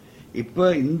இப்ப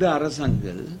இந்த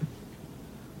அரசாங்கம்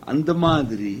அந்த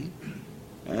மாதிரி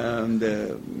இந்த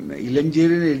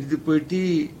இளைஞரை எடுத்து போயிட்டு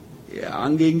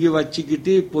அங்க இங்க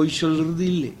வச்சுக்கிட்டு பொய் சொல்றது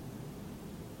இல்லை.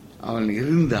 அவன்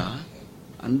இருந்தா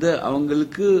அந்த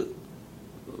அவங்களுக்கு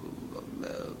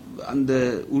அந்த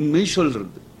உண்மை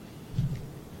சொல்றது.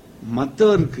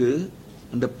 மற்றவருக்கு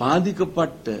அந்த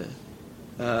பாதிக்கப்பட்ட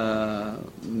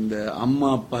இந்த அம்மா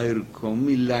அப்பா இருக்கும்,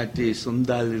 இல்லாட்டி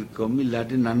சொந்தால் இருக்கும்,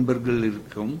 இல்லாட்டி நண்பர்கள்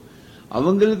இருக்கும்,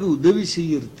 அவங்களுக்கு உதவி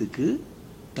செய்யறதுக்கு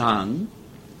தான்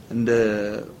இந்த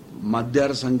மத்திய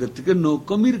அரசாங்கத்துக்கு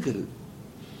நோக்கம் இருக்கிறது.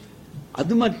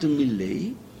 அது மட்டும் இல்லை,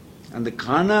 அந்த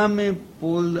காணாமை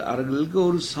போல் அவர்களுக்கு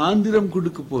ஒரு சான்றிதழ்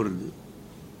கொடுக்க போறது.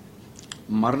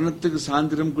 மரணத்துக்கு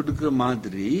சான்றிதழ் கொடுக்கிற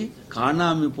மாதிரி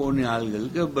காணாமை போன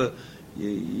ஆள்களுக்கு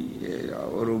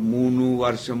ஒரு 3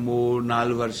 வருஷமோ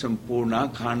 4 வருஷம் போனா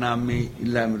காணாமை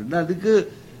இல்லாம இருந்தா அதுக்கு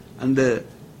அந்த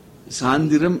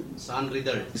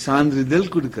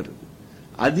சான்றிதழ் கொடுக்கிறது.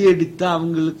 அது எடுத்தா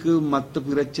அவங்களுக்கு மற்ற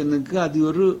பிரச்சனைக்கு அது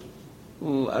ஒரு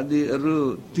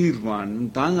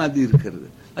தீர்மானம் தான் அது இருக்கிறது.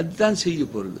 அதுதான் செய்ய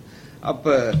போறது.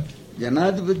 அப்ப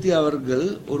ஜனாதிபதி அவர்கள்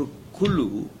ஒரு குழு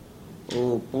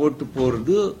போட்டு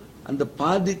போறது அந்த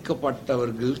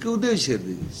பாதிக்கப்பட்டவர்களுக்கு உதவி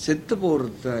செய்யறது. செத்து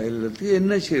போறது எல்லாத்துக்கு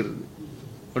என்ன செய்யறது?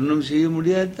 ஒன்றும் செய்ய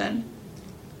முடியாது தான்.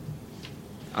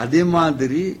 அதே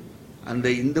மாதிரி அந்த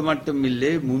இந்த மட்டும்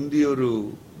இல்லை, முந்தி ஒரு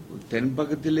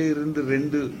தென்பக்கத்திலே இருந்து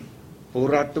 2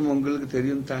 போராட்டம் உங்களுக்கு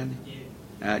தெரியும் தானே,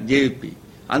 ஜேபி.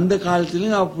 அந்த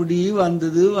காலத்திலும் அப்படி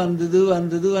வந்தது வந்தது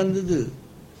வந்தது வந்தது.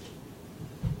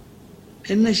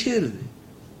 என்ன செய்யறது?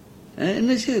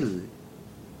 என்ன செய்யறது?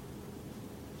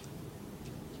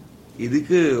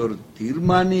 இதுக்கு ஒரு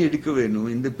தீர்மானம் எடுக்க வேணும்.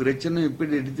 இந்த பிரச்சனை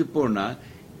இப்படி எடுத்து போனா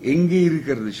எங்க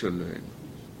இருக்கிறது சொல்ல வேணும்.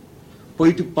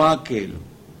 போயிட்டு பார்க்கலும்,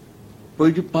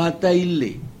 போயிட்டு பார்த்தா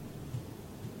இல்லை.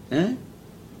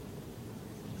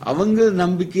 அவங்க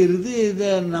நம்பிக்கை இருந்து இத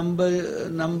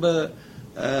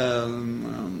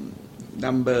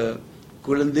நம்ம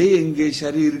குழந்தை எங்கே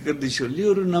சரி இருக்கிறது சொல்லி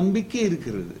ஒரு நம்பிக்கை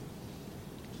இருக்கிறது.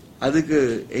 அதுக்கு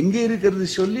எங்க இருக்கிறது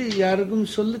சொல்லி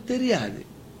யாருக்கும் சொல்ல தெரியாது,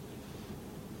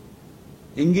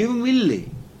 எங்கேயும் இல்லை.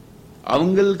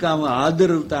 அவங்களுக்கு அவன்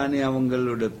ஆதரவு தானே,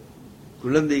 அவங்களோட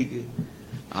குழந்தைக்கு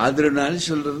ஆதரவுனால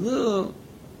சொல்றது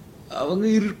அவங்க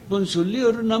இருப்போம் சொல்லி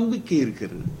ஒரு நம்பிக்கை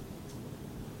இருக்கிறது.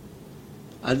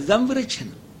 அதுதான்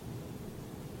பிரச்சனை.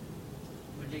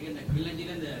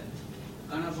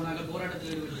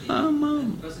 ஆமா,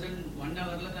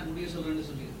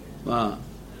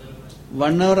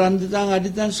 1 hour அதுதான்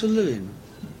அடித்தான் சொல்ல வேணும்.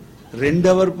 2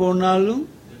 hour போனாலும்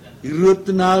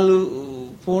 24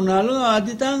 போனாலும்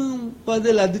அதுதான்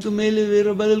பதில். அதுக்கு மேல வேற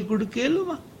பதில்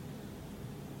கொடுக்கலுமா?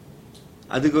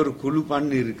 அதுக்கு ஒரு குழு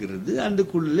பண்ணி இருக்கிறது. அந்த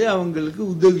குழுல அவங்களுக்கு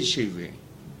உதவி செய்வேன்.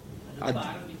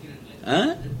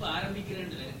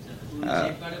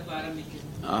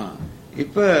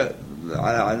 இப்ப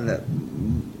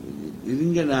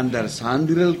இருங்க, நான் அந்த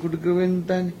சான்றிதழ் கொடுக்க வேண்டும்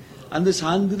தானே. அந்த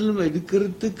சான்றிதழ்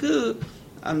எடுக்கிறதுக்கு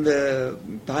அந்த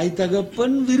தாய்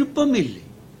தகப்பன் விருப்பம் இல்லை.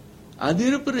 அது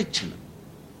ஒரு பிரச்சனை.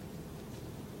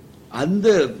 அந்த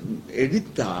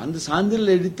எடுத்தா, அந்த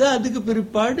சான்றிதழ் எடுத்தா அதுக்கு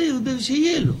பிற்பாடு உதவி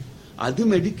செய்யலும்.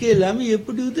 அதுவும் எடுக்க இல்லாம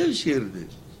எப்படி உதவி செய்யறது?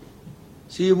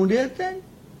 செய்ய முடியாது.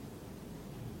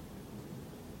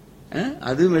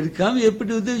 அதுவும் எடுக்காம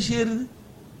எப்படி உதவி செய்யறது?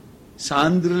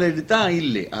 சான்றிதழ் எடுத்தா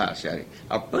இல்லை, சரி,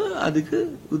 அப்ப அதுக்கு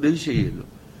உதவி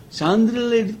செய்யணும்.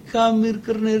 சான்றிதழ் எடுக்காம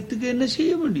இருக்கிற நேரத்துக்கு என்ன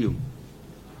செய்ய முடியும்?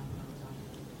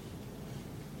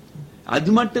 அது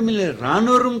மட்டும் இல்லை,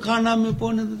 ராணுவரும் காணாம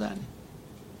போனது தானே.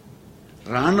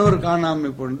 ராணுவர்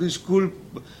காணாம போனது. ஸ்கூல்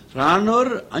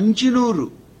ராணுவர் 500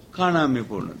 காணாம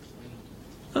போனது.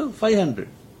 500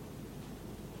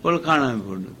 போல காணாம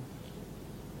போனது.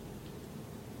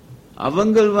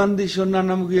 அவங்க வந்து சொன்னா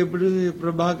நமக்கு எப்படி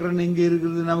பிரபாகரன் எங்க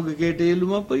இருக்கிறது நமக்கு கேட்ட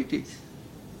இயலுமா? போயிட்டு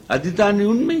அதுதானே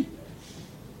உண்மை.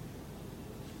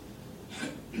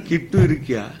 கிட்டு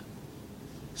இருக்கியா,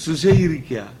 சுசை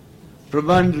இருக்கியா,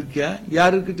 பிரபான் இருக்கியா,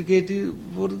 யாருக்கிட்ட கேட்டு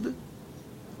போறது?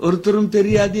 ஒருத்தரும்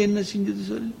தெரியாது என்ன செஞ்சது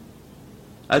சொல்லி.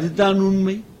 அதுதான்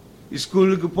உண்மை.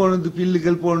 ஸ்கூலுக்கு போனது,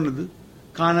 பிள்ளைகள் போனது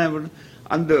காணாம.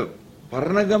 அந்த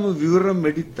பரணகம விவரம்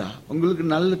எடுத்தா உங்களுக்கு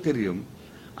நல்ல தெரியும்.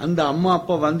 அந்த அம்மா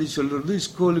அப்பா வந்து சொல்றது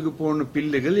ஸ்கூலுக்கு போன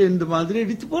பிள்ளைகள் எந்த மாதிரி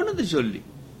எடுத்து போனது சொல்லி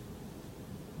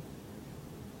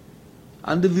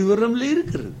அந்த விவரம்ல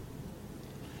இருக்கிறது.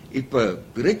 இப்ப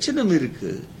பிரச்சனை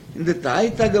இருக்கு. இந்த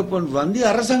தாய் தகப்பன் வந்து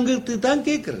அரசாங்கத்துக்கு தான்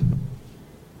கேட்கறது,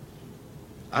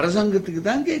 அரசாங்கத்துக்கு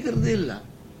தான் கேட்கறது இல்ல.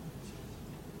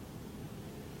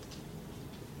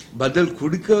 பதில்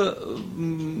கொடுக்க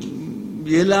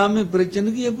இயலாம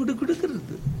பிரச்சனைக்கு எப்படி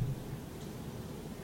கொடுக்கிறது?